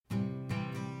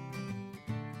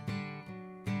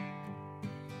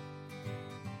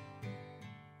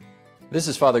This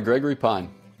is Father Gregory Pine.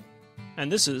 And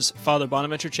this is Father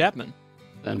Bonaventure Chapman.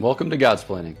 And welcome to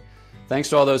Godsplaining. Thanks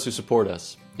to all those who support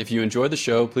us. If you enjoy the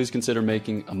show, please consider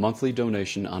making a monthly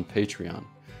donation on Patreon.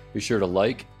 Be sure to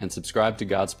like and subscribe to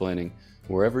Godsplaining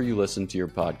wherever you listen to your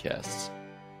podcasts.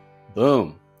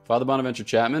 Boom. Father Bonaventure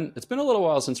Chapman, it's been a little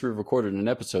while since we've recorded an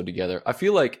episode together. I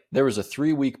feel like there was a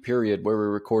 3-week period where we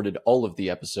recorded all of the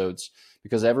episodes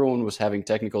because everyone was having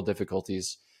technical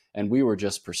difficulties and we were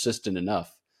just persistent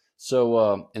enough.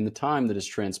 So in the time that has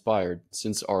transpired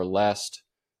since our last,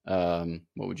 what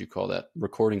would you call that,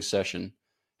 recording session,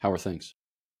 how are things?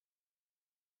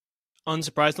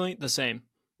 Unsurprisingly, the same.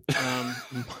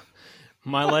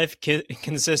 My life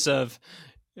consists of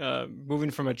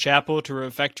moving from a chapel to a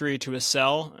refectory to a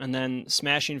cell, and then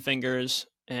smashing fingers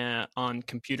on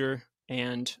computer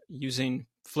and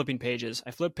flipping pages.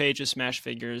 I flip pages, smash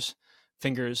fingers,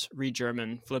 read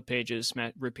German, flip pages,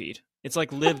 repeat. It's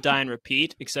like live, die, and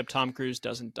repeat, except Tom Cruise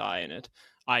doesn't die in it.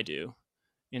 I do,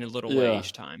 in a little way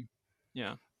each time.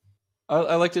 Yeah.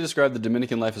 I like to describe the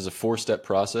Dominican life as a 4-step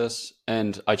process,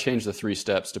 and I change the 3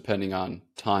 steps depending on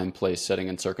time, place, setting,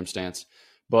 and circumstance.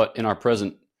 But in our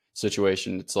present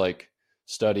situation, it's like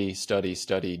study, study,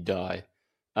 study, die.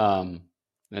 And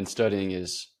studying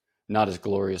is not as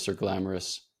glorious or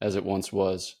glamorous as it once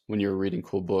was when you were reading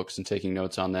cool books and taking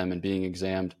notes on them and being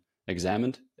examinated,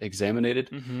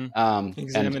 Mm-hmm.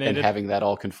 And having that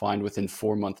all confined within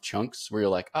 4-month chunks where you're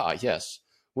like, yes,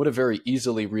 what a very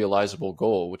easily realizable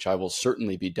goal, which I will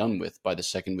certainly be done with by the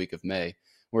 2nd week of May.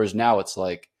 Whereas now it's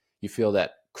like you feel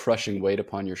that crushing weight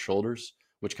upon your shoulders,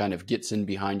 which kind of gets in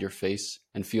behind your face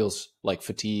and feels like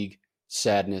fatigue,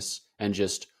 sadness, and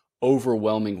just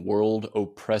overwhelming world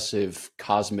oppressive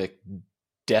cosmic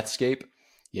deathscape.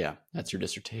 Yeah, that's your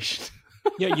dissertation.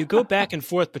 Yeah, you go back and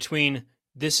forth between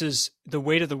this is the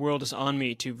weight of the world is on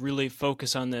me to really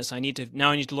focus on this. I need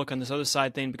to look on this other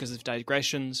side thing because of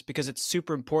digressions, because it's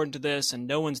super important to this and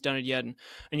no one's done it yet. And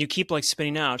you keep like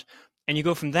spinning out, and you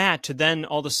go from that to then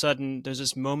all of a sudden there's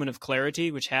this moment of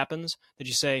clarity which happens that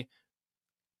you say,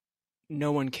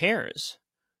 no one cares.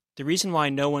 The reason why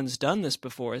no one's done this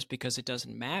before is because it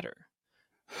doesn't matter.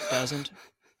 It doesn't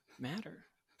matter,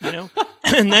 you know?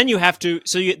 And then you have to,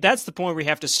 that's the point where you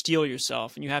have to steel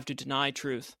yourself and you have to deny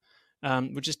truth.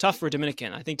 Which is tough for a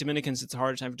Dominican. I think Dominicans, it's a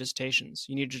harder time for dissertations.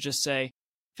 You need to just say,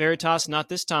 Veritas, not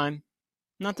this time.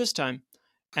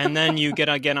 And then you get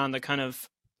again on the kind of,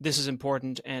 this is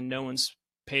important and no one's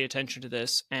paid attention to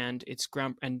this and it's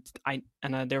I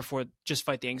therefore just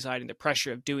fight the anxiety and the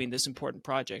pressure of doing this important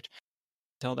project.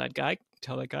 Tell that guy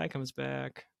comes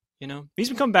back, you know. He's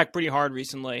been coming back pretty hard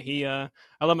recently. I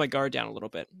let my guard down a little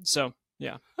bit. So,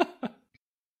 yeah.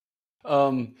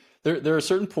 There are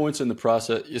certain points in the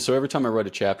process. So every time I write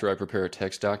a chapter, I prepare a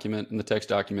text document, and the text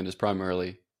document is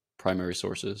primarily primary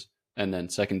sources, and then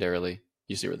secondarily,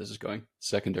 you see where this is going,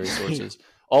 secondary sources,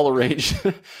 all arranged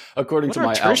according to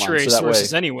my outline. Tertiary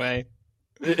sources anyway.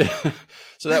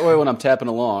 So that way, when I'm tapping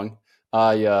along,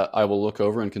 I will look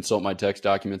over and consult my text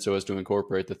document so as to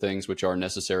incorporate the things which are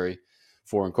necessary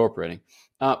for incorporating.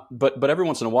 But every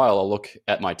once in a while, I'll look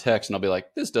at my text and I'll be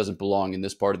like, this doesn't belong in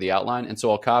this part of the outline. And so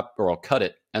I'll cut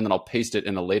it and then I'll paste it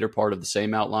in a later part of the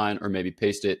same outline or maybe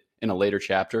paste it in a later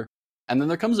chapter. And then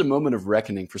there comes a moment of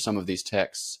reckoning for some of these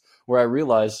texts where I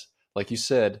realize, like you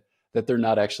said, that they're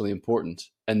not actually important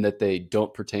and that they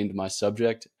don't pertain to my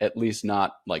subject, at least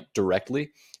not like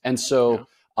directly. And so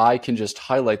I can just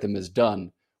highlight them as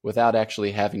done without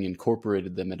actually having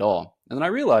incorporated them at all. And then I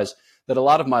realize that a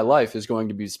lot of my life is going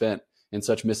to be spent in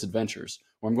such misadventures,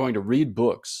 where I'm going to read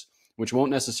books which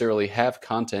won't necessarily have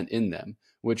content in them,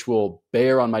 which will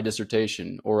bear on my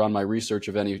dissertation or on my research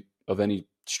of any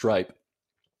stripe,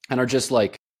 and are just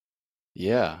like,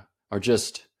 are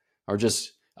just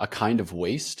a kind of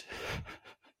waste.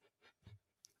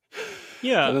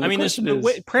 Yeah, I mean,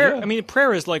 prayer. Yeah. I mean,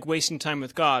 prayer is like wasting time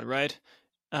with God, right?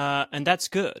 And that's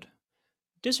good.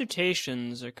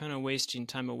 Dissertations are kind of wasting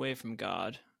time away from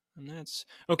God. And that's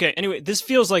okay. Anyway, this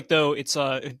feels like though it's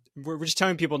we're just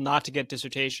telling people not to get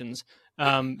dissertations.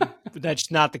 That's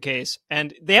not the case.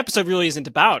 And the episode really isn't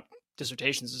about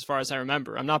dissertations, as far as I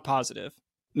remember. I'm not positive.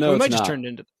 No, we might just turn it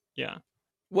into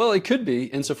Well, it could be,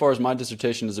 insofar as my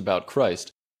dissertation is about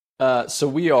Christ. So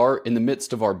we are in the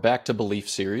midst of our Back to Belief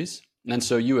series, and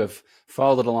so you have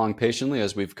followed along patiently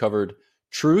as we've covered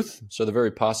truth. So the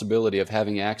very possibility of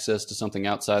having access to something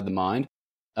outside the mind,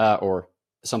 or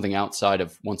something outside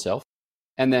of oneself,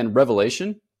 and then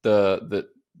revelation, the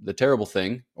terrible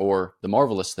thing or the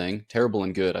marvelous thing, terrible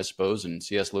and good, I suppose, in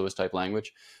C.S. Lewis type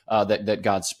language, that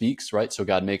God speaks, right? So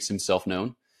God makes himself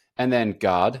known, and then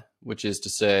God, which is to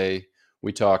say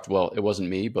we talked, well, it wasn't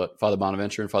me, but Father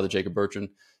Bonaventure and Father Jacob Bertrand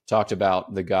talked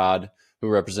about the God who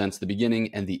represents the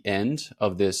beginning and the end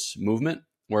of this movement,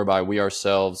 whereby we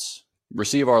ourselves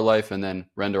receive our life and then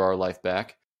render our life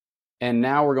back. And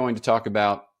now we're going to talk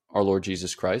about our Lord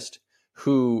Jesus Christ,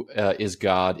 who is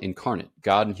God incarnate,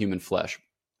 God in human flesh.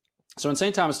 So when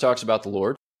St. Thomas talks about the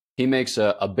Lord, he makes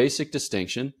a basic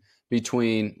distinction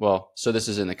between, well, so this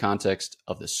is in the context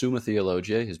of the Summa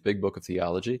Theologiae, his big book of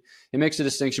theology. He makes a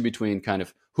distinction between kind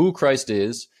of who Christ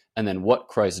is and then what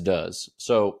Christ does.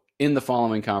 So in the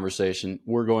following conversation,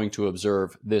 we're going to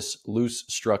observe this loose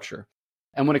structure.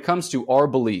 And when it comes to our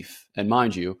belief, and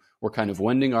mind you, we're kind of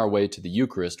wending our way to the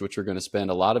Eucharist, which we're going to spend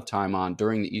a lot of time on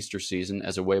during the Easter season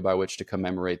as a way by which to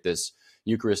commemorate this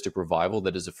Eucharistic revival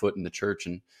that is afoot in the church,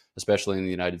 and especially in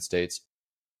the United States.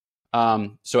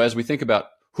 So as we think about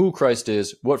who Christ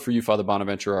is, what for you, Father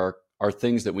Bonaventure, are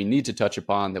things that we need to touch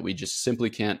upon that we just simply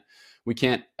can't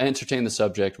entertain the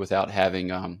subject without having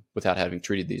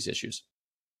treated these issues.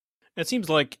 It seems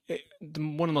like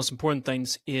one of the most important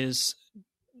things is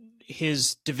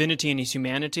his divinity and his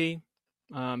humanity.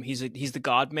 He's the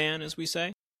God-man, as we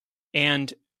say,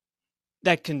 and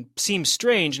that can seem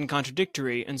strange and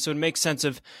contradictory. And so it makes sense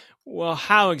of, well,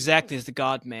 how exactly is he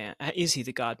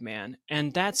the God-man?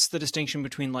 And that's the distinction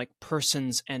between like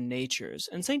persons and natures.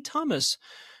 And St. Thomas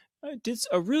did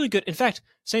a really good. In fact,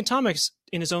 St. Thomas,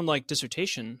 in his own like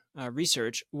dissertation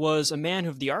research, was a man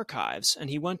of the archives, and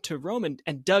he went to Rome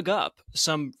and dug up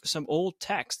some old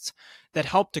texts that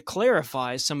helped to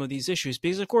clarify some of these issues.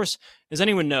 Because, of course, as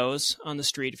anyone knows on the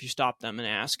street, if you stop them and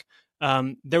ask,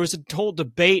 there was a whole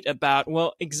debate about,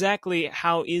 well, exactly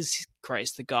how is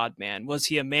Christ the God-man? Was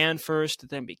he a man first,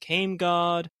 then became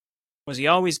God? Was he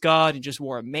always God and just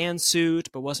wore a man suit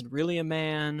but wasn't really a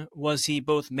man? Was he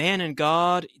both man and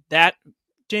God? That,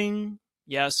 ding,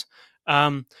 yes.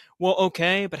 Well,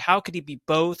 okay, but how could he be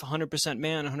both 100%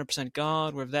 man, 100%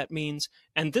 God, whatever that means?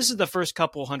 And this is the first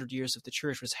couple hundred years of the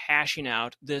church was hashing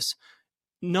out this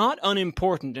not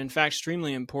unimportant, in fact,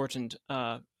 extremely important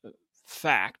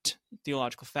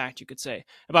theological fact, you could say,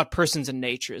 about persons and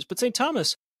natures. But St.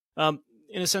 Thomas, in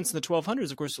a sense, in the 1200s,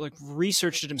 of course, like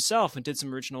researched it himself and did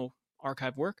some original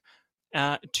archive work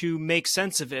to make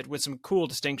sense of it with some cool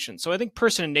distinctions. So I think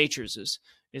person and natures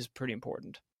is pretty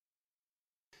important.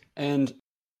 And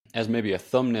as maybe a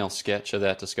thumbnail sketch of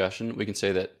that discussion, we can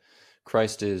say that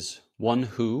Christ is one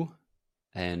who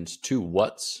and two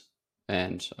whats.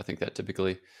 And I think that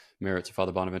typically merits a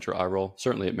Father Bonaventure eye roll.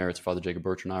 Certainly it merits a Father Jacob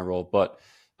Bertrand eye roll. But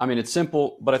I mean, it's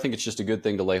simple, but I think it's just a good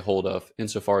thing to lay hold of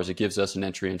insofar as it gives us an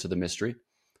entry into the mystery.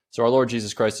 So our Lord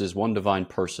Jesus Christ is one divine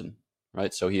person,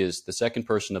 right? So he is the second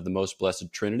person of the most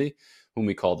blessed Trinity, whom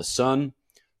we call the Son,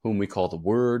 whom we call the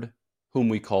Word, whom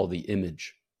we call the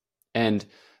Image. And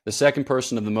the second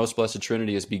person of the most blessed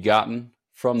Trinity is begotten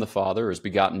from the Father, or is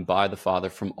begotten by the Father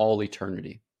from all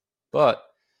eternity. But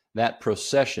that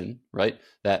procession, right,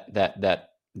 that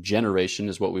generation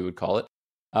is what we would call it,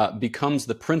 becomes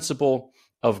the principle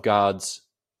of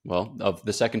of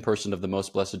the second person of the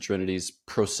most blessed Trinity's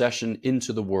procession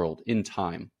into the world in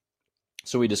time.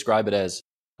 So we describe it as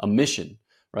a mission,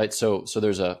 right? So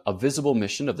there's a visible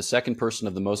mission of the second person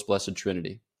of the most blessed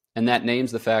Trinity. And that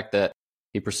names the fact that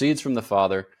he proceeds from the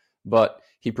Father, but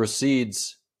he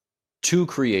proceeds to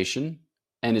creation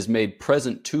and is made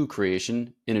present to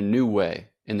creation in a new way,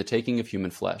 in the taking of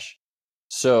human flesh.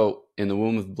 So in the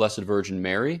womb of the Blessed Virgin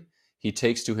Mary, he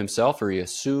takes to himself, or he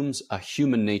assumes, a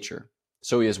human nature.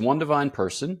 So he is one divine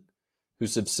person who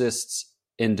subsists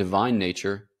in divine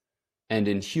nature and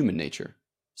in human nature.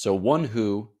 So one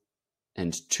who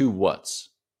and two whats.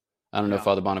 I don't know,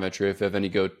 Father Bonaventure, if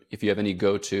you have any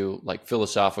go-to like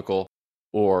philosophical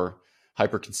or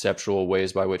hyperconceptual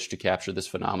ways by which to capture this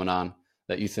phenomenon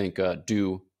that you think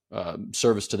do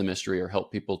service to the mystery or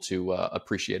help people to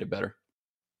appreciate it better.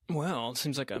 Well, it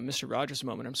seems like a Mr. Rogers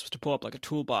moment. I'm supposed to pull up like a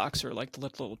toolbox or like the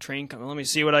little train come. Let me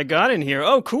see what I got in here.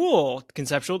 Oh, cool.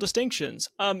 Conceptual distinctions.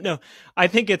 No, I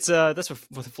think it's that's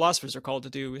what the philosophers are called to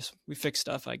do. We fix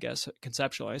stuff, I guess,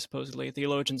 conceptualize. Supposedly,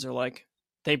 theologians are like,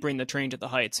 they bring the train to the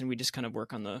heights, and we just kind of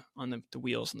work on the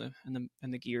wheels and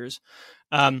the gears.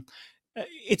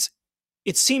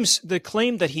 It seems the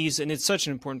claim that and it's such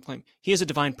an important claim, he is a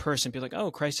divine person. People are like,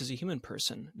 oh, Christ is a human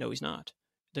person. No, he's not.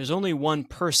 There's only one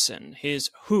person, his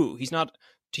who. He's not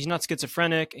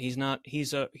schizophrenic. He's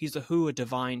a who, a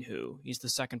divine who. He's the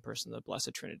second person of the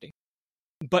Blessed Trinity.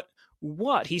 But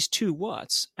what? He's two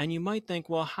whats. And you might think,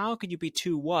 well, how could you be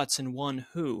two whats and one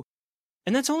who?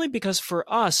 And that's only because for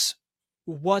us,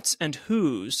 whats and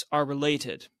whos are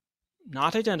related.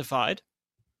 Not identified,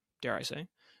 dare I say,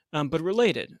 but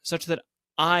related, such that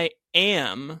I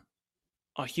am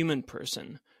a human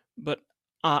person, but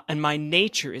and my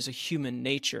nature is a human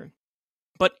nature.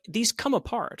 But these come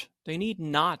apart. They need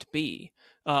not be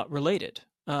related.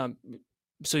 So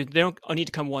they don't need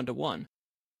to come one to one.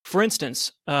 For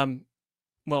instance,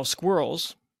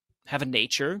 squirrels have a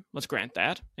nature. Let's grant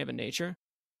that. They have a nature.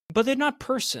 But they're not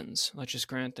persons. Let's just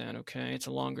grant that, okay? It's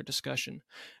a longer discussion.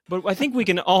 But I think we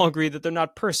can all agree that they're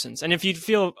not persons. And if you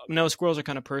feel, no, squirrels are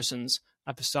kind of persons,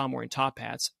 I saw them wearing top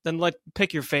hats, then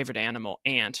pick your favorite animal,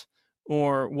 ant,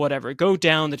 or whatever. Go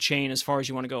down the chain as far as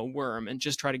you want to go, worm, and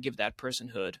just try to give that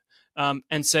personhood.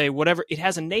 And say whatever, it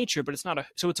has a nature, but it's not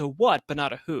so it's a what, but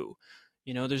not a who.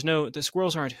 The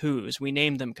squirrels aren't who's. We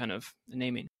name them kind of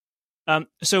naming.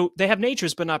 So they have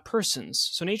natures, but not persons.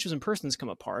 So natures and persons come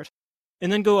apart.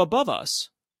 And then go above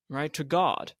us, right, to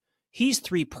God. He's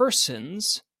three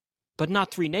persons, but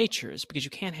not three natures, because you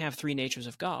can't have three natures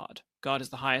of God. God is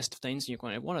the highest of things, and you're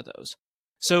going to have one of those.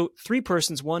 So 3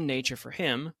 persons, 1 nature for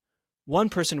him, 1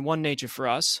 person, 1 nature for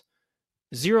us,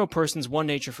 0 persons, 1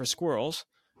 nature for squirrels,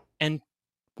 and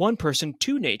 1 person,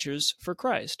 2 natures for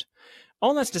Christ.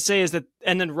 All that's to say is that,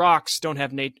 and then rocks don't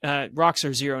have rocks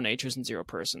are 0 natures and 0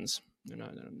 persons. They're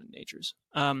not natures.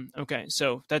 Okay,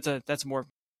 so that's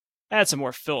a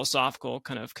more philosophical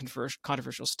kind of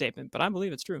controversial statement, but I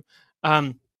believe it's true.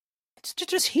 It's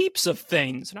just heaps of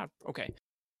things. Not okay.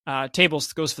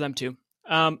 Tables goes for them too.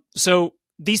 So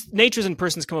these natures and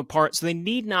persons come apart, so they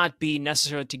need not be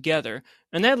necessarily together,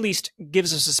 and that at least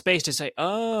gives us a space to say,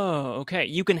 oh, okay,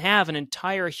 you can have an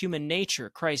entire human nature,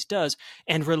 Christ does,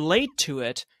 and relate to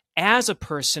it as a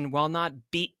person, while not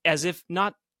be as if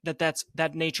not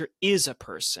that nature is a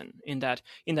person in that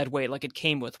way, like it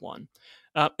came with one.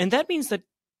 And that means that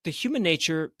the human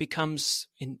nature becomes,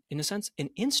 in a sense, an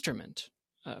instrument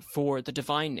for the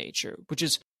divine nature, which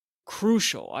is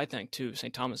crucial, I think, to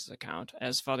St. Thomas's account,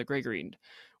 as Father Gregory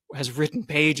has written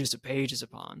pages and pages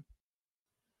upon.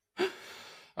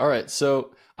 All right,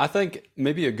 so I think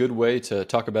maybe a good way to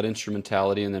talk about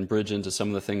instrumentality and then bridge into some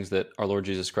of the things that our Lord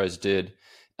Jesus Christ did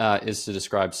is to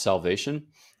describe salvation.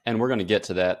 And we're going to get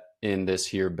to that in this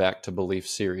here Back to Belief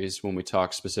series when we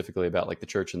talk specifically about like the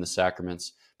church and the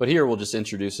sacraments. But here we'll just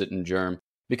introduce it in germ,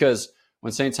 because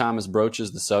when St. Thomas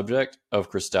broaches the subject of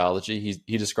Christology,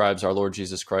 he describes our Lord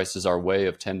Jesus Christ as our way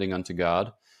of tending unto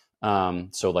God.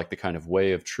 So like the kind of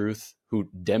way of truth, who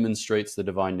demonstrates the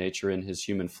divine nature in his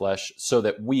human flesh so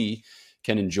that we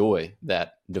can enjoy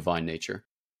that divine nature.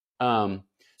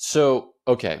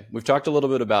 Okay, we've talked a little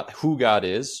bit about who God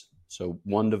is. So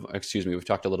we've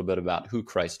talked a little bit about who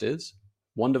Christ is,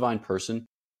 one divine person,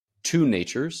 2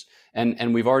 natures,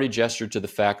 and we've already gestured to the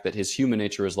fact that his human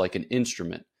nature is like an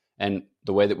instrument. And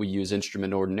the way that we use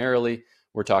instrument ordinarily,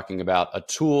 we're talking about a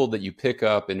tool that you pick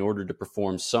up in order to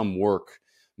perform some work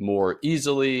more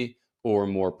easily or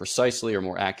more precisely or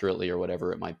more accurately or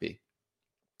whatever it might be.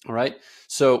 All right.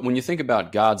 So when you think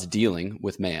about God's dealing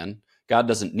with man, God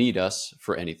doesn't need us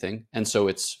for anything. And so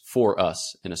it's for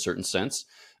us in a certain sense.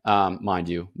 Mind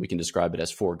you, we can describe it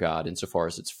as for God insofar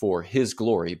as it's for his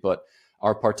glory, but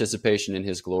our participation in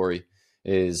his glory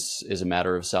is a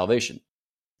matter of salvation.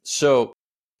 So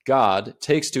God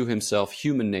takes to himself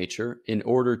human nature in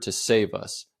order to save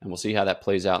us. And we'll see how that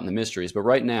plays out in the mysteries. But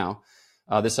right now,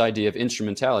 this idea of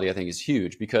instrumentality, I think, is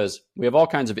huge because we have all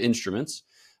kinds of instruments.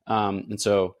 And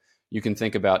so you can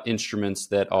think about instruments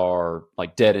that are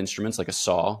like dead instruments, like a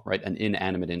saw, right? An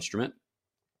inanimate instrument.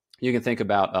 You can think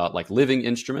about like living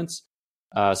instruments.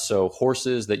 So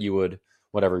horses that you would,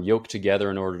 yoke together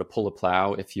in order to pull a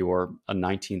plow if you are a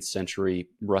 19th century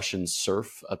Russian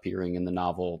serf appearing in the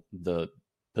novel The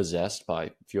Possessed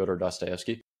by Fyodor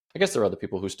Dostoevsky. I guess there are other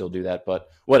people who still do that, but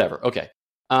whatever. Okay.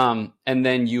 And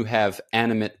then you have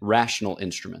animate rational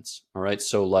instruments. All right.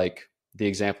 So like the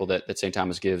example that St.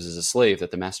 Thomas gives is a slave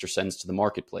that the master sends to the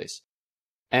marketplace.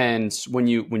 And when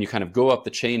you kind of go up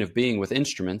the chain of being with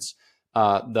instruments,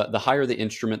 the higher the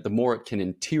instrument, the more it can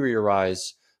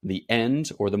interiorize the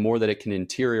end, or the more that it can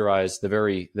interiorize the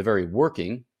very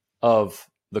working of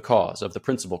the cause, of the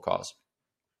principal cause.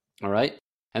 All right.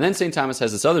 And then St. Thomas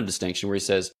has this other distinction where he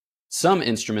says some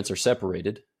instruments are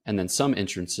separated and then some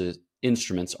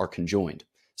instruments are conjoined.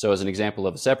 So as an example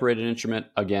of a separated instrument,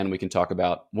 again, we can talk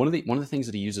about one of the things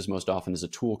that he uses most often is a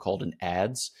tool called an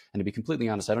adze. And to be completely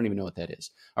honest, I don't even know what that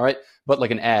is. All right. But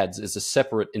like an adze is a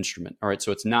separate instrument. All right.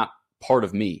 So it's not part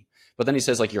of me. But then he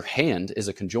says like your hand is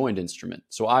a conjoined instrument.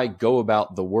 So I go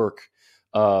about the work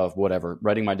of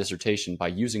writing my dissertation by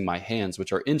using my hands,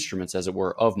 which are instruments, as it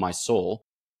were, of my soul,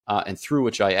 and through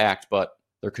which I act, but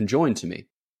they're conjoined to me.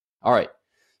 All right.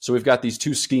 So we've got these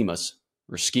 2 schemas,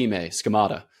 or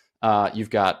schemata. You've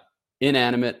got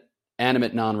inanimate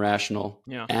animate non-rational,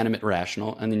 Yeah. animate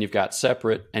rational, and then you've got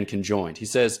separate and conjoined. He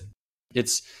says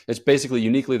it's basically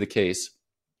uniquely the case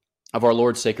of our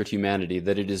Lord's sacred humanity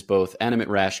that it is both animate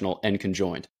rational and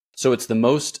conjoined. So it's the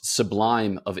most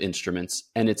sublime of instruments,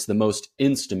 and it's the most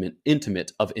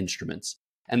intimate of instruments.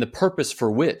 And the purpose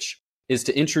for which is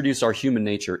to introduce our human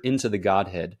nature into the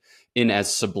Godhead in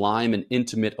as sublime and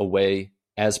intimate a way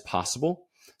as possible,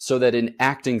 so that in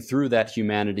acting through that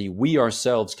humanity, we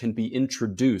ourselves can be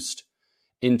introduced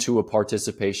into a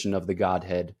participation of the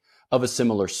Godhead of a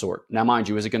similar sort. Now, mind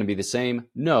you, is it going to be the same?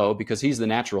 No, because he's the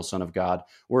natural Son of God.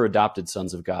 We're adopted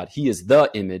sons of God. He is the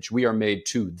image. We are made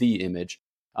to the image.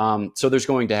 So there's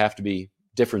going to have to be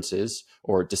differences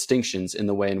or distinctions in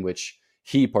the way in which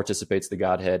he participates the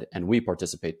Godhead and we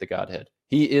participate the Godhead.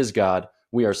 He is God.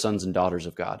 We are sons and daughters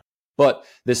of God. But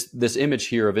this image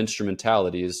here of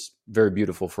instrumentality is very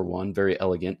beautiful, for one, very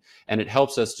elegant, and it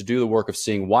helps us to do the work of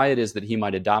seeing why it is that he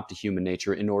might adopt a human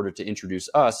nature in order to introduce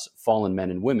us, fallen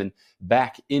men and women,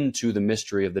 back into the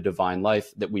mystery of the divine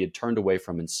life that we had turned away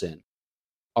from in sin.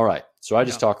 All right, so I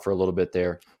just talked for a little bit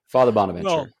there. Father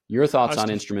Bonaventure, your thoughts on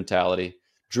instrumentality.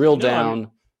 Drill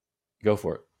down. Go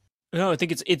for it. No, I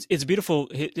think it's beautiful,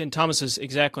 and Thomas is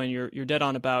exactly, and you're dead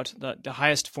on about the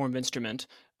highest form of instrument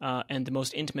and the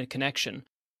most intimate connection,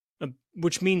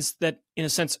 which means that, in a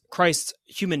sense, Christ's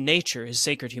human nature, his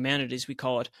sacred humanity, as we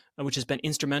call it, which has been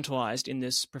instrumentalized in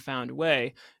this profound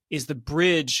way, is the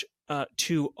bridge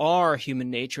to our human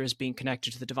nature as being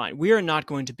connected to the divine. We are not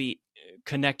going to be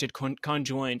connected,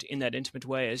 conjoined in that intimate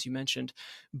way, as you mentioned,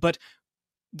 but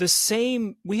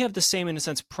we have the same, in a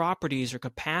sense, properties or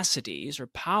capacities or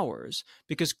powers,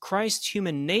 because Christ's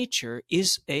human nature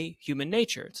is a human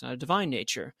nature. It's not a divine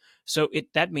nature. So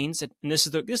that means that, and this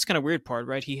is kind of weird part,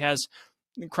 right?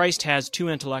 Christ has two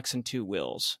intellects and two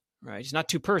wills, right? He's not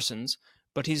two persons,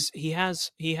 but he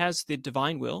has the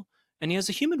divine will and he has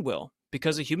a human will,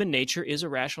 because a human nature is a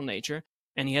rational nature,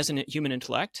 and he has a human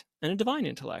intellect and a divine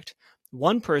intellect.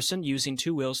 One person using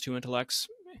two wills, two intellects.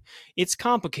 It's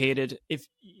complicated. If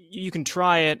you can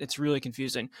try it, it's really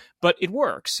confusing, but it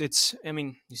works. He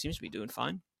seems to be doing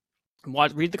fine.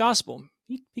 Read the gospel.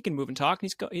 He can move and talk.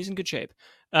 He's in good shape.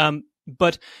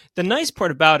 But the nice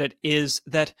part about it is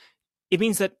that it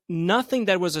means that nothing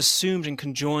that was assumed and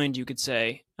conjoined, you could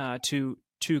say, to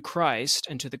Christ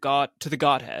and to the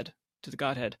Godhead,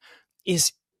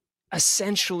 is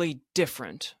essentially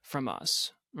different from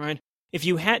us, right? If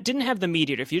you didn't have the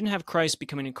mediator, if you didn't have Christ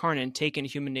becoming incarnate and taking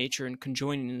human nature and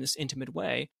conjoining in this intimate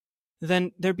way,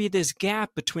 then there'd be this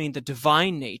gap between the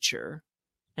divine nature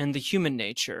and the human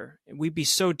nature. We'd be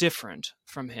so different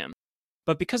from him.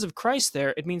 But because of Christ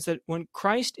there, it means that when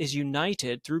Christ is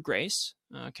united through grace,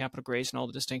 capital grace, and all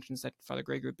the distinctions that Father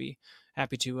Gregory would be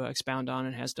happy to expound on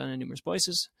and has done in numerous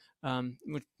places,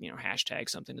 with, hashtag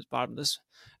something at the bottom of this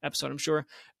episode, I'm sure.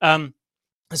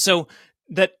 So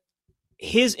that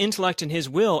his intellect and his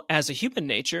will as a human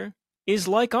nature is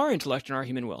like our intellect and our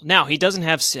human will. Now, he doesn't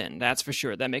have sin, that's for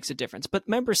sure. That makes a difference. But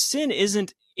remember, sin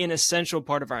isn't an essential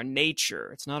part of our nature.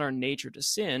 It's not our nature to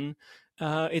sin.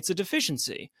 It's a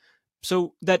deficiency.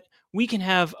 So that we can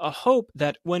have a hope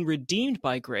that when redeemed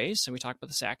by grace, and we talk about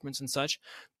the sacraments and such,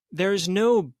 there is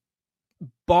no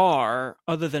bar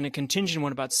other than a contingent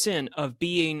one about sin of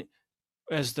being,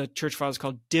 as the Church Fathers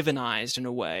call, divinized in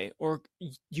a way, or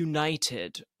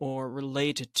united or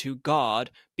related to God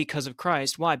because of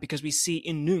Christ. Why? Because we see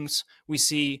in Nunc, we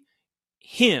see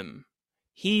him.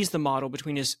 He's the model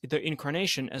between the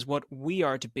incarnation as what we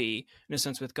are to be, in a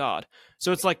sense, with God.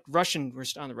 So it's like we're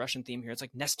on the Russian theme here. It's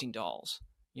like nesting dolls,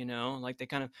 like they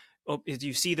kind of,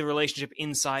 you see the relationship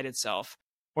inside itself.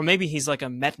 Or maybe he's like a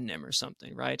metonym or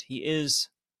something, right? He is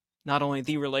not only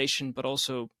the relation, but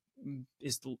also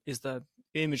is the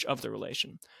image of the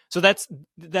relation. So that's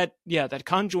that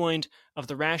conjoined of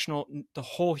the rational, the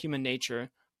whole human nature.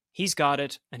 He's got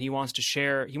it, and he wants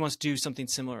to do something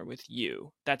similar with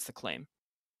you. That's the claim.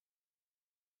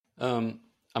 I'm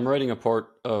writing a part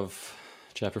of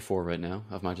chapter 4 right now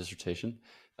of my dissertation.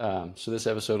 So this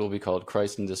episode will be called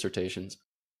Christ and Dissertations,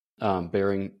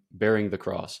 bearing the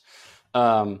cross,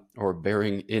 or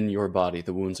bearing in your body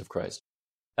the wounds of Christ.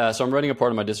 So I'm writing a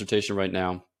part of my dissertation right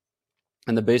now,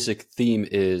 and the basic theme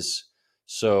is,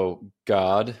 so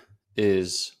God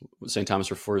is, St.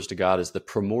 Thomas refers to God as the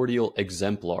primordial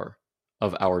exemplar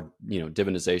of our,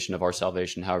 divinization, of our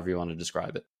salvation, however you want to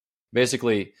describe it.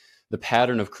 Basically, the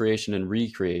pattern of creation and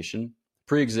recreation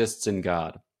preexists in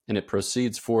God, and it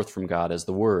proceeds forth from God as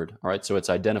the Word. All right, so it's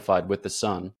identified with the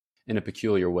Son in a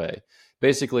peculiar way.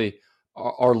 Basically,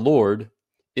 our Lord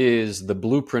is the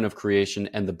blueprint of creation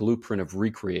and the blueprint of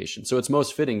recreation. So it's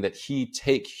most fitting that he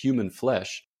take human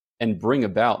flesh and bring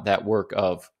about that work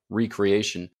of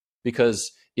recreation,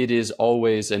 because it is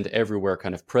always and everywhere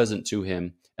kind of present to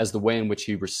him as the way in which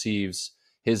he receives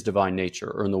his divine nature,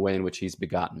 or in the way in which he's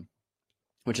begotten,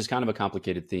 which is kind of a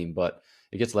complicated theme, but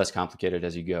it gets less complicated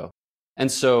as you go.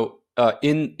 And so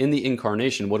in the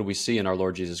incarnation, what do we see in our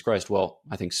Lord Jesus Christ? Well,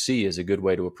 I think C is a good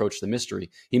way to approach the mystery.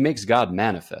 He makes God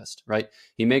manifest, right?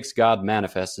 He makes God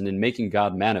manifest, and in making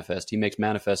God manifest, he makes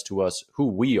manifest to us who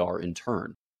we are in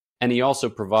turn. And he also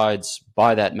provides,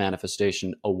 by that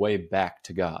manifestation, a way back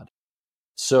to God.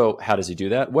 So how does he do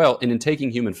that? Well, in taking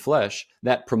human flesh,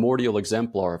 that primordial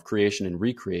exemplar of creation and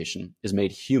recreation is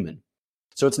made human.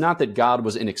 So it's not that God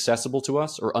was inaccessible to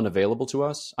us or unavailable to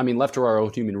us. I mean, left to our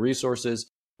own human resources,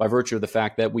 by virtue of the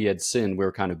fact that we had sinned, we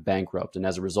were kind of bankrupt, and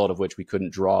as a result of which we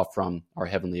couldn't draw from our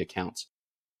heavenly accounts.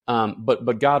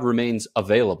 But God remains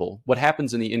available. What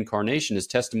happens in the incarnation is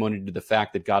testimony to the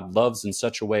fact that God loves in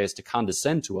such a way as to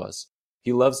condescend to us.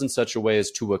 He loves in such a way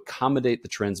as to accommodate the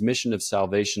transmission of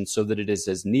salvation so that it is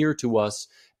as near to us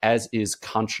as is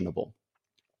conscionable,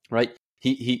 right?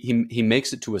 He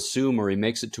makes it to assume, or he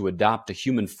makes it to adopt a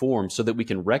human form so that we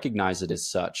can recognize it as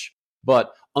such,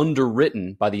 but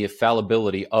underwritten by the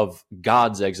infallibility of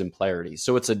God's exemplarity.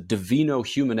 So it's a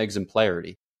divino-human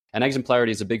exemplarity. And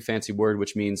exemplarity is a big fancy word,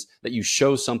 which means that you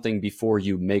show something before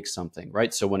you make something,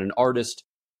 right? So when an artist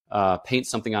paints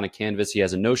something on a canvas, he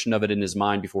has a notion of it in his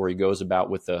mind before he goes about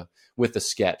with the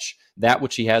sketch. That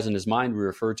which he has in his mind we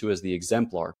refer to as the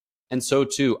exemplar. And so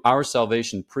too, our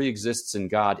salvation pre-exists in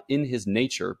God in his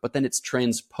nature, but then it's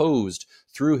transposed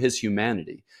through his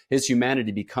humanity. His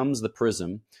humanity becomes the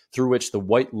prism through which the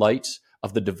white light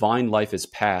of the divine life is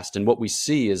passed. And what we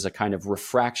see is a kind of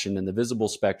refraction in the visible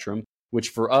spectrum, which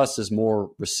for us is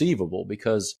more receivable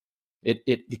because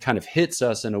it kind of hits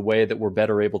us in a way that we're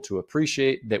better able to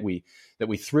appreciate, that we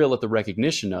thrill at the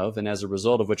recognition of, and as a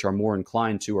result of which are more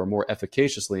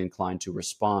efficaciously inclined to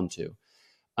respond to.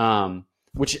 I'm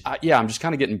just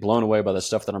kind of getting blown away by the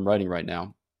stuff that I'm writing right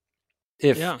now.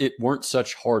 If it weren't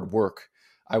such hard work,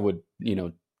 I would,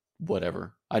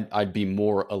 whatever. I'd be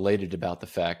more elated about the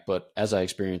fact, but as I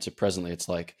experience it presently, it's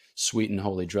like sweet and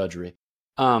holy drudgery.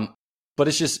 But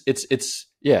it's just, it's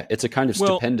a kind of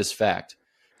stupendous fact.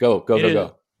 Go.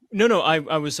 No,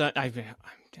 I was,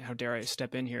 how dare I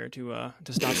step in here to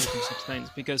stop you from such things,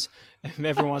 because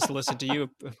everyone wants to listen to you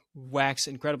wax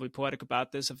incredibly poetic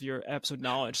about this of your absolute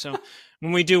knowledge. So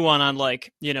when we do one on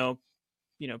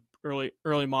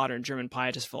early modern German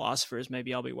pietist philosophers,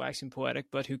 maybe I'll be waxing poetic,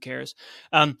 but who cares?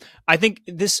 I think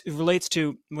this relates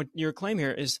to what your claim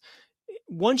here is.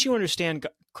 Once you understand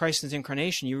Christ's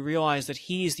incarnation, you realize that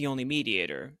he's the only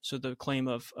mediator. So the claim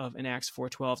of in Acts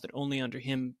 4:12 that only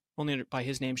by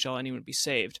his name shall anyone be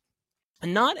saved.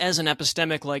 And not as an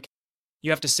epistemic, like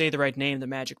you have to say the right name, the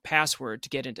magic password to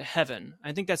get into heaven.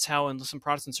 I think that's how in some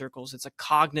Protestant circles, it's a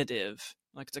cognitive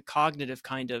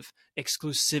kind of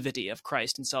exclusivity of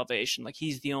Christ in salvation. Like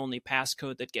he's the only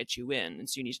passcode that gets you in. And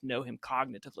so you need to know him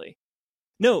cognitively.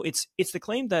 No, it's the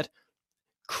claim that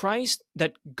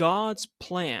God's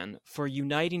plan for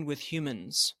uniting with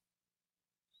humans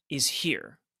is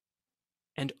here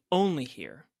and only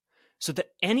here. So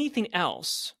that anything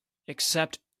else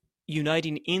except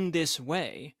uniting in this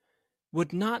way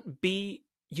would not be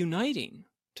uniting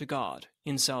to God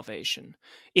in salvation.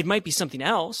 It might be something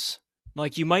else.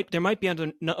 Like there might be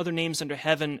other names under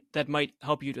heaven that might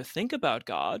help you to think about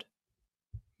God,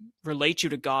 relate you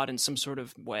to God in some sort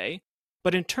of way.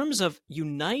 But in terms of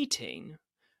uniting,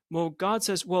 well, God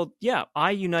says, well, yeah,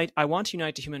 I want to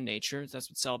unite to human nature. That's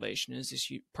what salvation is,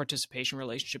 this participation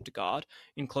relationship to God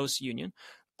in close union.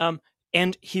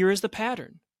 And here is the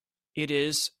pattern. It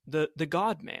is the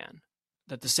God-man,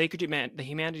 that the sacred man, the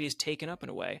humanity is taken up in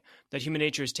a way, that human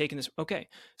nature is taken this. Okay,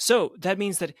 so that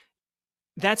means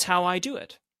that's how I do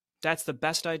it. That's the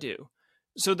best I do.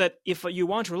 So that if you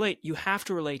want to relate, you have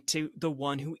to relate to the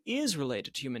one who is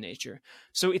related to human nature.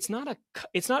 So it's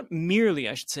not merely,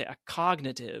 I should say, a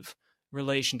cognitive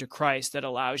relation to Christ that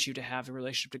allows you to have a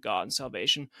relationship to God and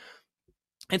salvation.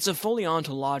 It's a fully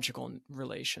ontological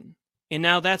relation. And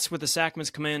now that's where the sacraments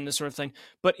come in, this sort of thing.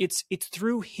 But it's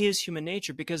through his human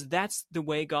nature, because that's the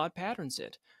way God patterns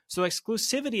it. So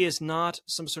exclusivity is not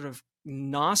some sort of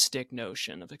Gnostic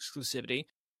notion of exclusivity.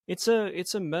 It's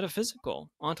a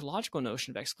metaphysical, ontological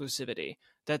notion of exclusivity,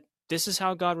 that this is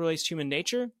how God relates to human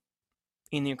nature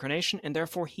in the incarnation, and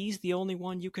therefore he's the only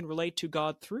one you can relate to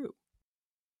God through.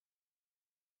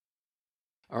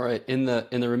 All right. In the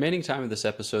remaining time of this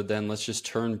episode, then, let's just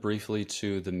turn briefly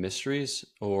to the mysteries,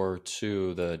 or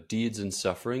to the deeds and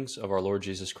sufferings of our Lord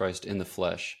Jesus Christ in the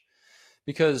flesh.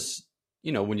 Because,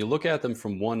 when you look at them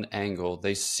from one angle,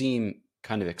 they seem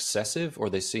kind of excessive, or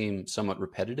they seem somewhat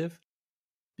repetitive.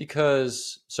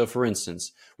 Because, so for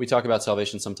instance, we talk about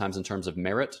salvation sometimes in terms of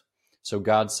merit. So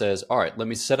God says, all right, let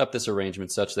me set up this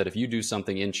arrangement such that if you do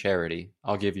something in charity,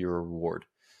 I'll give you a reward.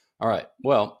 All right,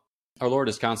 well, our Lord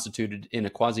is constituted in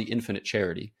a quasi-infinite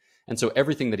charity. And so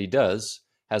everything that he does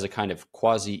has a kind of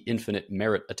quasi-infinite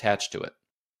merit attached to it.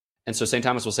 And so St.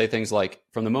 Thomas will say things like,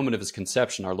 from the moment of his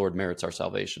conception, our Lord merits our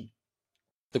salvation.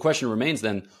 The question remains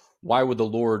then, why would the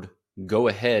Lord go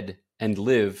ahead and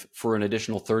live for an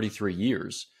additional 33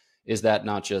 years? Is that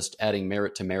not just adding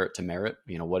merit to merit to merit?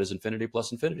 What is infinity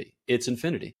plus infinity? It's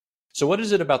infinity. So what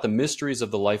is it about the mysteries of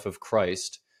the life of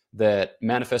Christ that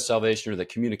manifest salvation or that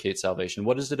communicate salvation?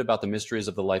 What is it about the mysteries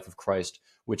of the life of Christ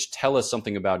which tell us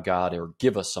something about God or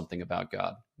give us something about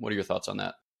God? What are your thoughts on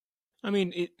that? I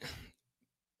mean,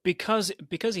 because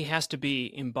he has to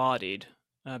be embodied,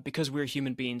 because we're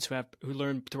human beings who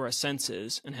learn through our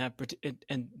senses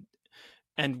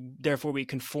and therefore we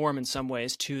conform in some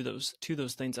ways to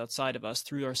those things outside of us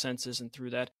through our senses and through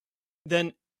that,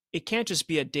 then it can't just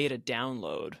be a data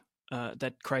download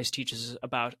that Christ teaches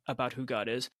about who God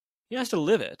is. He has to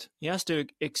live it. He has to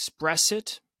express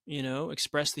it.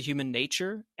 Express the human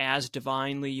nature as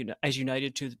divinely as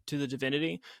united to the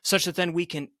divinity, such that then we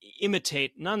can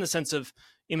imitate, not in the sense of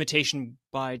imitation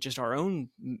by just our own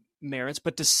merits,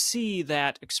 but to see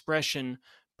that expression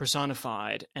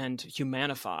personified and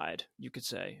humanified, you could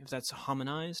say, if that's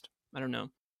hominized. I don't know.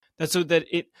 That's so that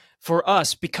it, for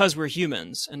us, because we're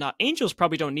humans and not angels,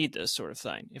 probably don't need this sort of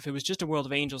thing. If it was just a world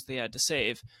of angels they had to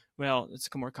save, well, it's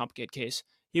a more complicated case.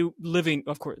 You living,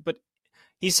 of course, but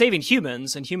he's saving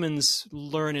humans, and humans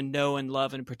learn and know and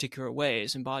love in particular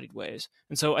ways, embodied ways.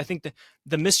 And so I think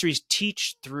the mysteries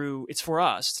teach through, it's for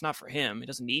us. It's not for him. He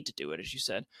doesn't need to do it, as you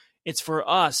said. It's for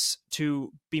us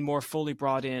to be more fully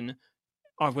brought in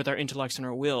with our intellects and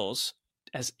our wills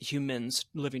as humans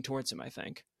living towards him, I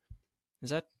think. Is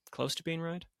that close to being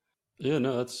right? Yeah,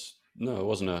 it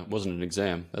wasn't an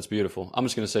exam. That's beautiful. I'm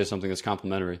just going to say something that's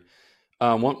complimentary.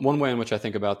 One way in which I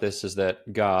think about this is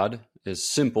that God is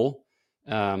simple.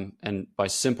 And by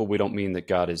simple, we don't mean that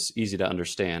God is easy to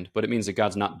understand, but it means that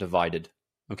God's not divided.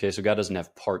 Okay, so God doesn't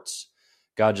have parts.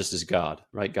 God just is God,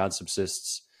 right? God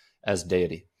subsists as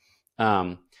deity.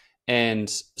 And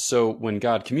so when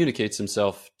God communicates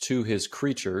himself to his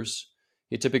creatures,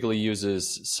 he typically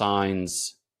uses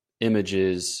signs,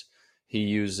 images, he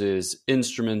uses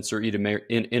instruments or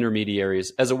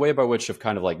intermediaries as a way by which of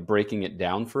kind of like breaking it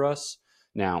down for us.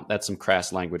 Now, that's some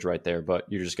crass language right there, but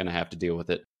you're just going to have to deal with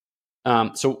it.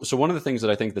 So one of the things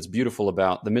that I think that's beautiful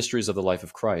about the mysteries of the life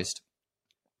of Christ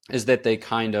is that they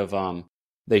kind of,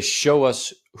 they show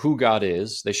us who God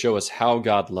is. They show us how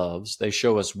God loves. They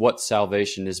show us what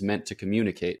salvation is meant to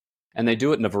communicate. And they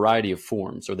do it in a variety of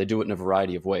forms, or they do it in a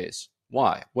variety of ways.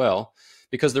 Why? Well,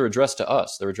 because they're addressed to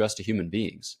us. They're addressed to human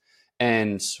beings.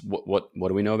 And what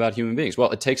do we know about human beings?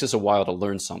 Well, it takes us a while to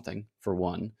learn something, for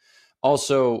one.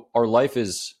 Also, our life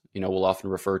is, we'll often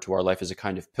refer to our life as a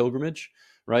kind of pilgrimage,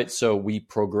 right? So we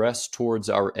progress towards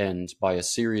our end by a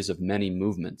series of many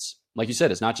movements. Like you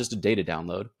said, it's not just a data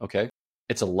download, okay?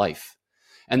 It's a life.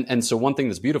 And so one thing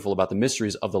that's beautiful about the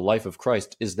mysteries of the life of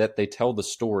Christ is that they tell the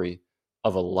story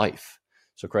of a life.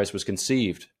 So Christ was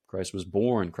conceived, Christ was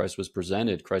born, Christ was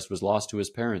presented, Christ was lost to his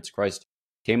parents, Christ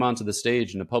came onto the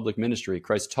stage in a public ministry,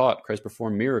 Christ taught, Christ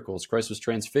performed miracles, Christ was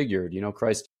transfigured,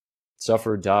 Christ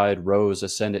suffered, died, rose,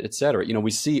 ascended, etc.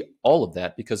 We see all of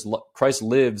that because Christ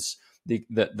lives the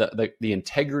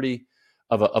integrity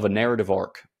of a narrative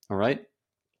arc, all right?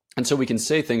 And so we can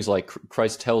say things like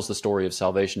Christ tells the story of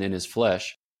salvation in his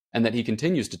flesh, and that he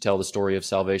continues to tell the story of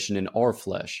salvation in our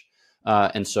flesh.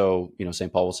 And so,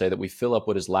 St. Paul will say that we fill up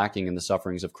what is lacking in the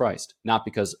sufferings of Christ, not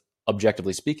because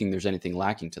objectively speaking, there's anything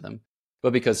lacking to them,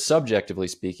 but because subjectively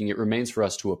speaking, it remains for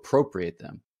us to appropriate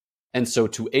them. And so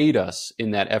to aid us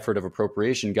in that effort of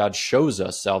appropriation, God shows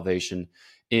us salvation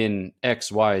in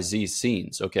X, Y, Z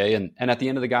scenes, okay? And at the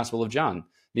end of the Gospel of John,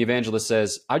 the evangelist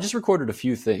says, I just recorded a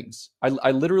few things.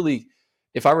 I literally,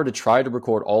 if I were to try to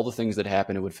record all the things that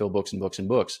happen, it would fill books and books and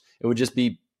books. It would just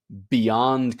be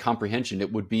beyond comprehension.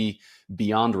 It would be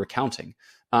beyond recounting.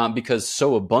 Because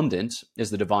so abundant is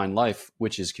the divine life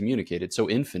which is communicated. So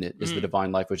infinite is the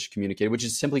divine life which is communicated, which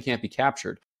is simply can't be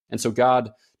captured. And so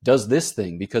God does this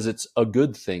thing because it's a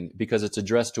good thing, because it's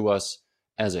addressed to us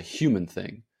as a human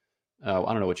thing. I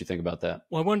don't know what you think about that.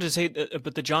 Well, I wanted to say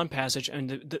about the John passage,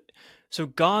 and so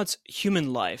God's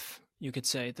human life, you could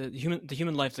say, the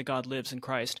human life that God lives in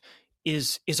Christ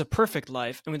is a perfect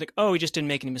life. And we think, oh, he just didn't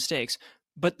make any mistakes.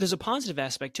 But there's a positive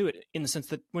aspect to it in the sense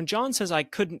that when John says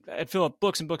I'd fill up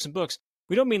books and books and books,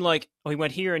 we don't mean like, oh, he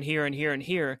went here and here and here and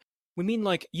here. We mean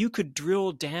like you could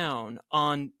drill down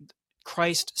on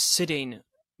Christ sitting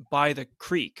by the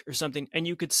creek or something, and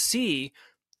you could see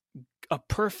a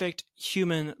perfect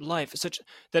human life, such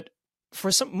that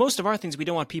for most of our things, we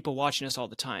don't want people watching us all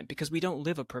the time because we don't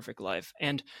live a perfect life,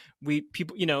 and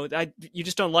people, you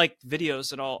just don't like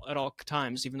videos at all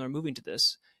times, even though we're moving to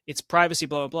this. It's privacy,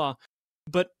 blah blah blah,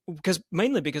 but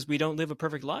mainly because we don't live a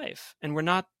perfect life, and we're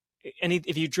not. And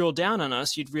if you drill down on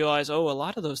us, you'd realize, oh, a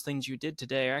lot of those things you did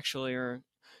today actually are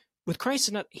with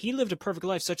Christ. He lived a perfect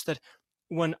life, such that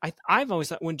when I've always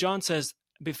thought when John says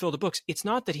be filled with books, it's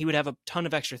not that he would have a ton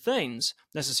of extra things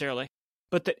necessarily,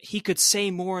 but that he could say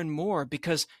more and more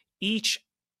because each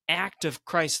act of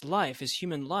Christ's life, his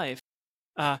human life,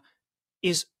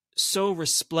 is so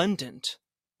resplendent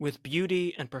with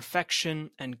beauty and perfection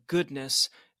and goodness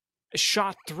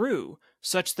shot through,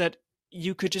 such that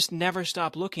you could just never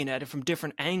stop looking at it from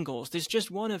different angles. There's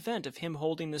just one event of him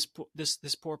holding this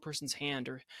poor person's hand,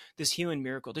 or this healing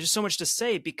miracle. There's just so much to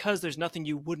say because there's nothing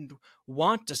you wouldn't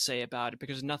want to say about it,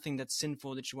 because there's nothing that's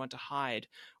sinful that you want to hide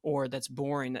or that's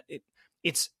boring.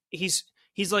 He's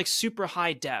like super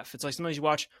high def. It's like sometimes you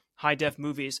watch high def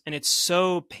movies and it's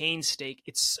so painstaking.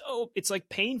 It's like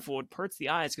painful. It hurts the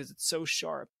eyes because it's so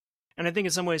sharp. And I think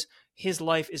in some ways his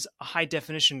life is a high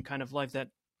definition kind of life that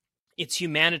it's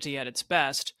humanity at its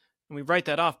best, and we write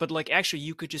that off. But like, actually,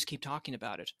 you could just keep talking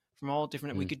about it from all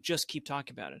different. We could just keep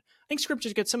talking about it. I think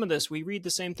scriptures get some of this. We read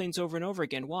the same things over and over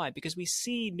again. Why? Because we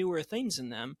see newer things in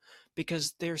them,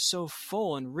 because they're so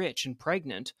full and rich and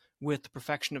pregnant with the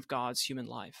perfection of God's human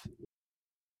life.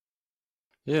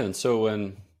 Yeah, and so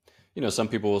when some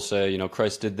people will say,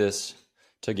 Christ did this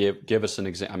to give us an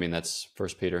example. I mean, that's 1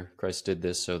 Peter. Christ did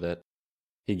this so that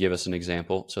he gave us an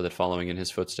example, so that following in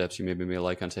his footsteps, you may be made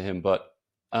like unto him. But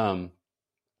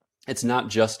it's not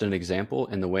just an example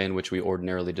in the way in which we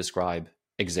ordinarily describe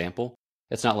example.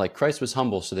 It's not like Christ was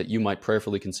humble so that you might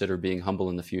prayerfully consider being humble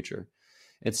in the future.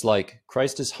 It's like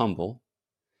Christ is humble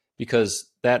because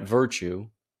that virtue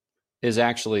is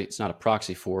actually, it's not a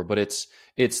proxy for, but it's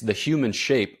the human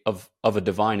shape of a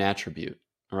divine attribute.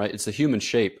 All right. It's the human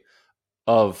shape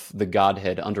of the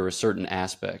Godhead under a certain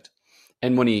aspect.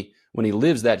 And when he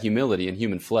lives that humility in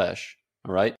human flesh,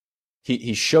 all right,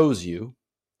 he shows you,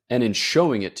 and in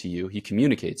showing it to you, he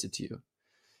communicates it to you,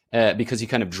 because he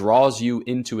kind of draws you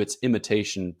into its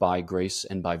imitation by grace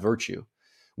and by virtue,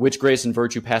 which grace and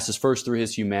virtue passes first through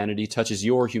his humanity, touches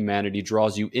your humanity,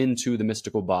 draws you into the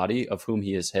mystical body of whom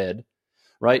he is head,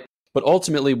 right? But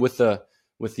ultimately with the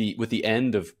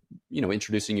end of,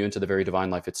 introducing you into the very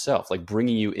divine life itself, like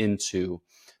bringing you into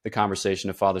the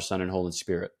conversation of Father, Son, and Holy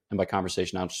Spirit. And by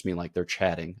conversation, I don't just mean like they're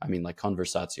chatting. I mean like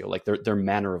conversatio, like their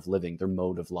manner of living, their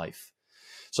mode of life.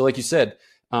 So like you said,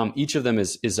 each of them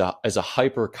is a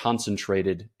hyper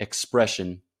concentrated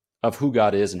expression of who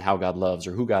God is and how God loves,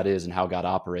 or who God is and how God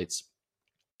operates.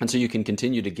 And so you can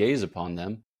continue to gaze upon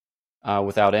them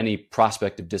without any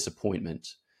prospect of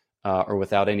disappointment, or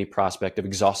without any prospect of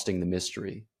exhausting the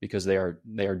mystery, because they are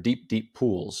deep, deep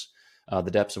pools, the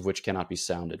depths of which cannot be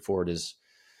sounded. For it is,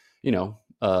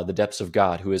 the depths of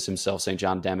God, who is himself, St.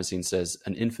 John Damascene says,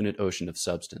 an infinite ocean of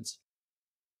substance.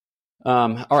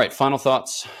 All right, final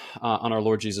thoughts on our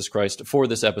Lord Jesus Christ for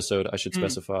this episode. I should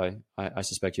specify, I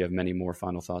suspect you have many more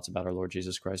final thoughts about our Lord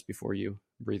Jesus Christ before you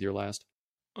breathe your last.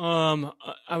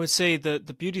 I would say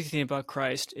the beauty thing about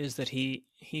Christ is that he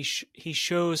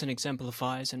shows and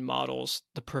exemplifies and models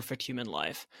the perfect human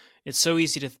life. It's so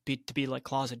easy to be like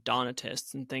closet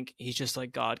Donatists and think he's just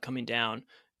like God coming down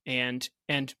and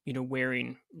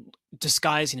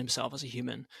disguising himself as a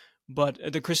human. But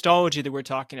the Christology that we're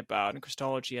talking about, and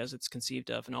Christology as it's conceived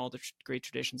of in all the great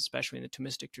traditions, especially in the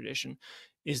Thomistic tradition,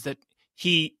 is that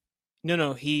he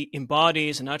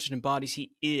embodies, and not just embodies,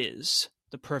 he is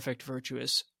the perfect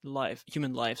virtuous life,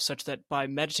 human life, such that by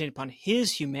meditating upon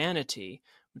his humanity,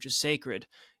 which is sacred,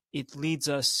 it leads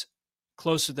us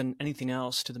closer than anything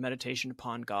else to the meditation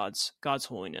upon God's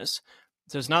holiness.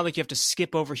 So it's not like you have to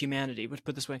skip over humanity, but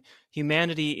put it this way,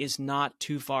 humanity is not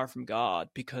too far from God,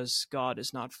 because God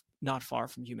is not far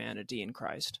from humanity in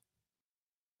Christ.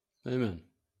 Amen.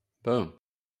 Boom.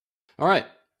 All right.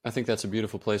 I think that's a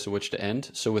beautiful place at which to end.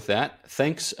 So with that,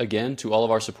 thanks again to all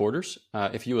of our supporters.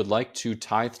 If you would like to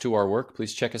tithe to our work,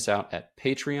 please check us out at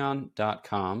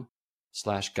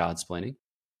patreon.com/godsplaining.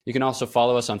 You can also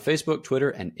follow us on Facebook,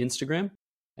 Twitter, and Instagram.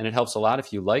 And it helps a lot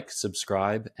if you like,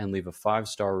 subscribe, and leave a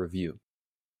 5-star review.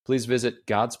 Please visit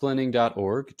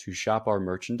godsplaining.org to shop our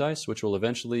merchandise, which will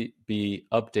eventually be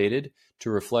updated to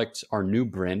reflect our new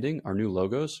branding, our new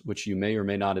logos, which you may or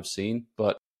may not have seen,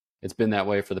 but it's been that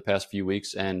way for the past few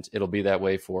weeks, and it'll be that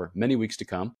way for many weeks to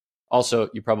come. Also,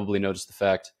 you probably noticed the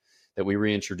fact that we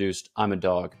reintroduced I'm a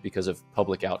Dog because of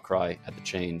public outcry at the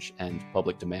change and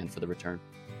public demand for the return.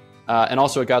 And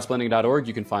also at godsplaining.org,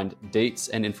 you can find dates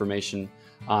and information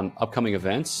on upcoming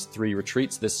events, 3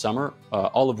 retreats this summer,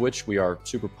 all of which we are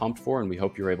super pumped for, and we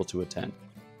hope you're able to attend.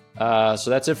 So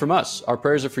that's it from us. Our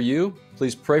prayers are for you.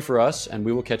 Please pray for us, and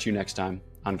we will catch you next time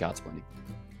on Godsplaining.